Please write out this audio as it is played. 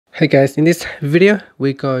Hey guys, in this video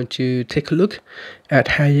we're going to take a look at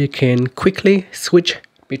how you can quickly switch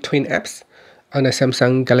between apps on the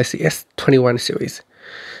Samsung Galaxy S21 series.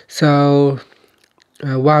 So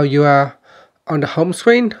while you are on the home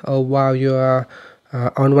screen or while you are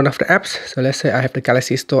on one of the apps, so let's say I have the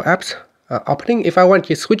Galaxy Store apps opening. If I want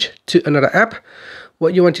to switch to another app,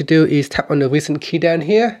 what you want to do is tap on the recent key down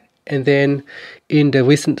here, and then in the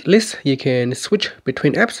recent list you can switch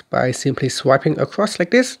between apps by simply swiping across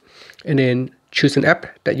like this, and then choose an app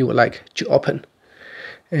that you would like to open.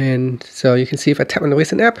 And so you can see if I tap on the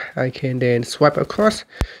recent app, I can then swipe across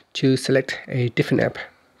to select a different app.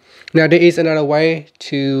 Now there is another way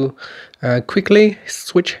to quickly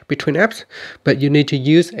switch between apps, but you need to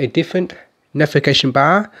use a different navigation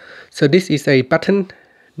bar. So this is a button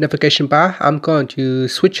navigation bar. I'm going to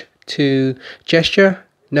switch to gesture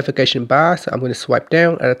navigation bar. So I'm going to swipe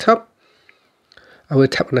down at the top. I will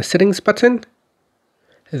tap on the settings button,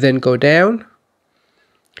 then go down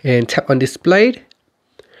and tap on display.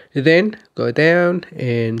 Then go down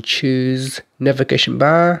and choose navigation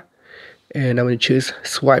bar, and I'm going to choose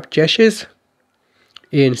swipe gestures.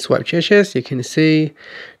 In swipe gestures, you can see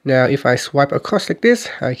now if I swipe across like this,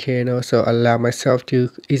 I can also allow myself to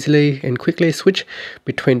easily and quickly switch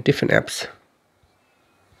between different apps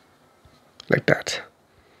like that.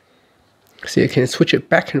 So you can switch it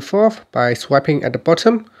back and forth by swiping at the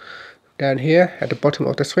bottom. Down here at the bottom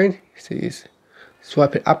of the screen, you see,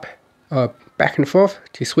 swipe it up or back and forth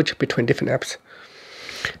to switch between different apps.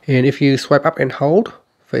 And if you swipe up and hold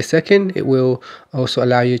for a second, it will also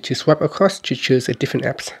allow you to swipe across to choose a different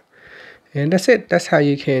apps. And that's it. That's how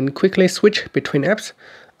you can quickly switch between apps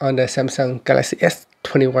on the Samsung Galaxy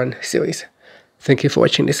S21 series. Thank you for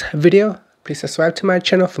watching this video. Please subscribe to my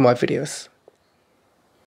channel for more videos.